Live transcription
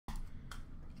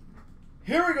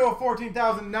Here we go,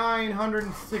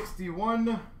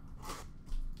 14,961.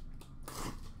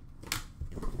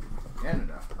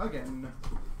 Canada again.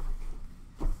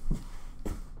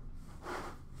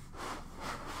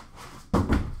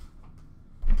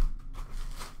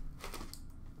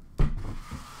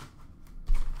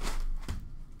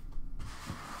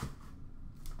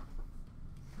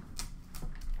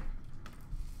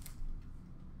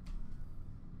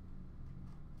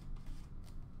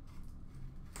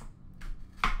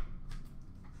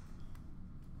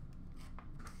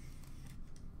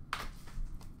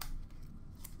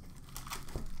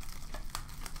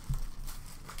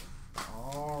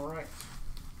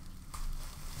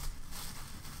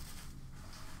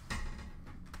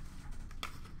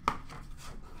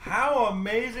 How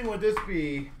amazing would this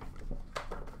be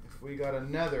if we got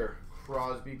another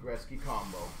Crosby-Gretzky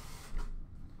combo?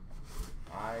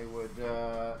 I would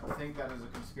think that is a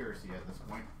conspiracy at this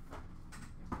point.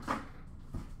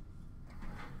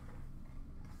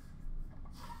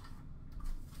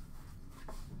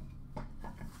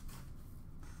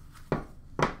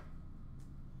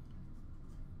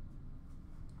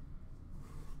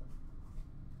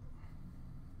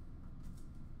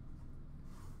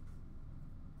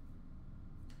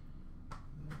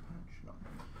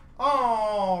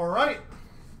 All right.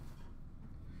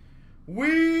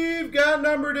 We've got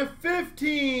number to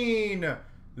 15,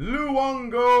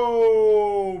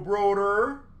 Luongo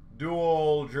Broder,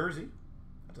 dual jersey.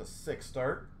 That's a 6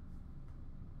 start.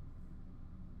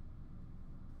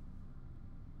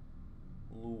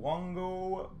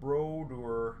 Luongo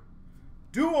Broder,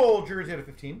 dual jersey out of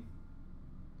 15.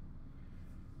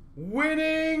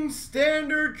 Winning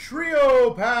standard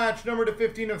trio patch, number to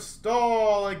 15 of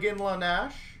Stahl, Iginla,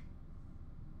 Nash.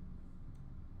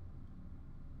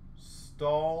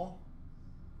 Stahl,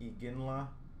 Iginla,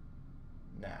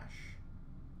 Nash.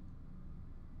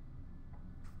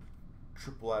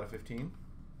 Triple out of 15.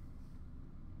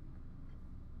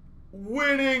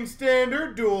 Winning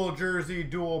standard dual jersey,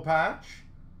 dual patch,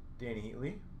 Danny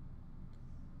Heatley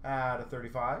out of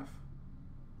 35.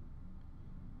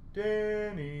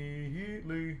 Danny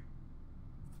Heatley.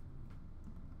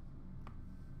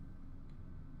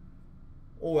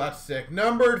 Oh, that's sick.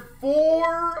 Numbered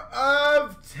 4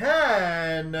 of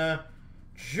 10.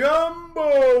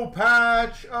 Jumbo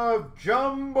patch of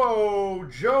Jumbo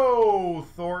Joe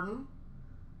Thornton.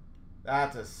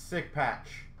 That's a sick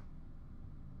patch.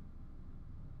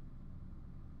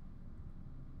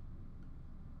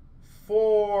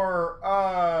 Four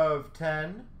of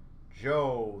 10.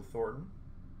 Joe Thornton.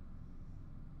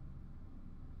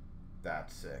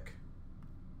 That's sick.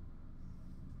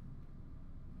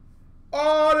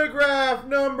 Autograph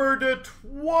number to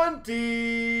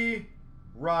 20,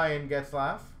 Ryan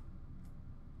Getzlaf.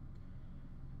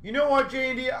 You know what,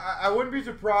 J&D? I wouldn't be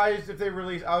surprised if they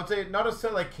release, I would say, not a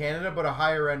set like Canada, but a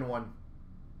higher end one.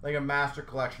 Like a master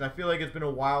collection. I feel like it's been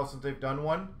a while since they've done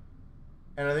one.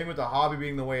 And I think with the hobby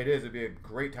being the way it is, it'd be a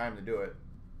great time to do it.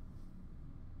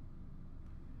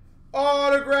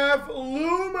 Autograph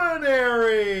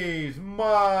Luminaries,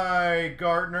 Mike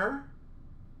Gartner,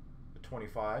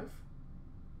 25.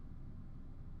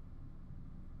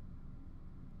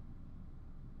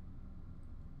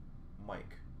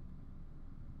 Mike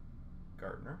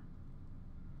Gartner.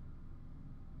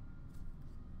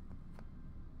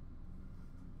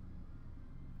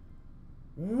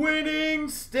 Winning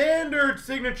standard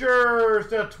signatures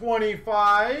to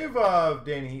 25 of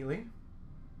Danny Heatley.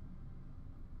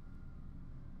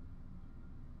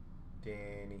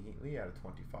 Danny Heatley out of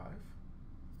 25.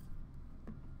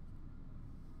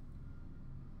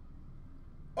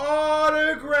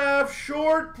 Autograph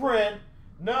short print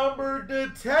number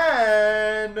to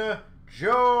 10,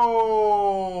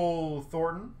 Joe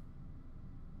Thornton.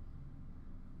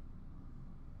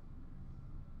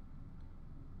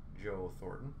 Joe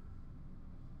Thornton.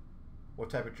 What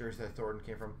type of jersey that Thornton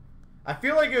came from? I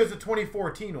feel like it was a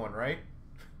 2014 one, right?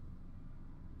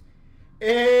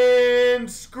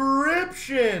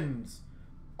 Inscriptions.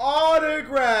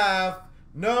 Autograph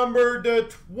number to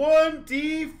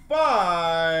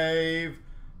 25,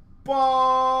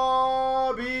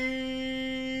 Bobby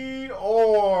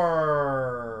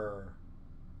Orr.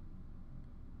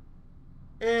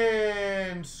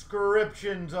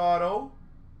 Inscriptions auto,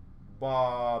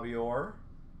 Bobby Orr.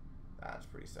 That's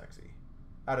pretty sexy.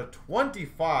 Out of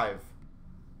 25.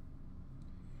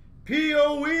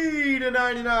 POE to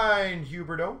 99,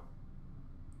 Huberdeau.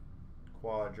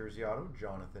 Quad jersey auto,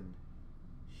 Jonathan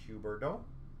Huberdeau.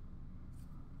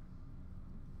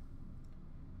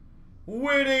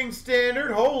 Winning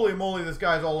standard. Holy moly, this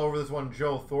guy's all over this one,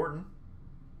 Joe Thornton.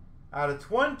 Out of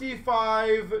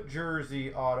 25,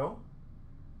 jersey auto,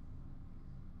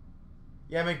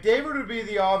 Yeah, McDavid would be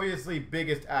the obviously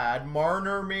biggest ad.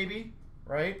 Marner, maybe,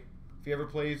 right? If he ever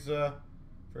plays for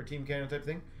a Team Canada type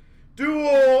thing.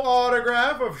 Dual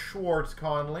autograph of Schwartz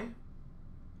Conley.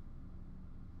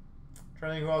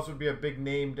 Trying to think who else would be a big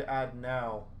name to add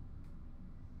now.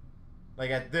 Like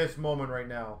at this moment right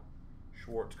now.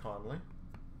 Schwartz Conley.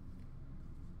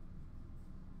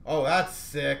 Oh, that's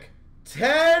sick.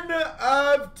 10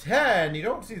 of 10. You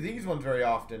don't see these ones very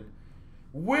often.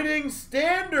 Winning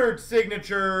standard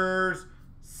signatures.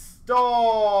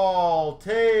 Stahl,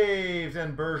 Taves,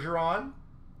 and Bergeron.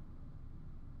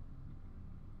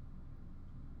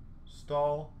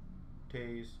 Stahl,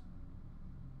 Taves,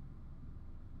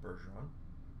 Bergeron.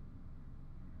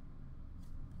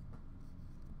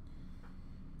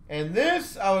 And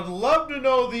this, I would love to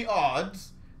know the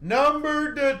odds.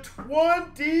 Number to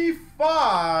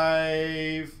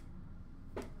 25,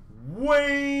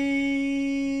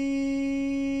 Wayne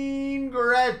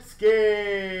Gretzky.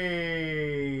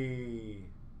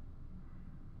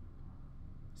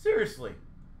 Seriously,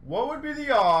 what would be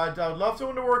the odds? I would love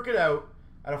someone to work it out.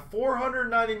 Out of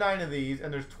 499 of these,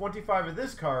 and there's 25 of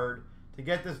this card, to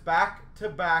get this back to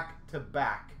back to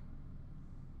back.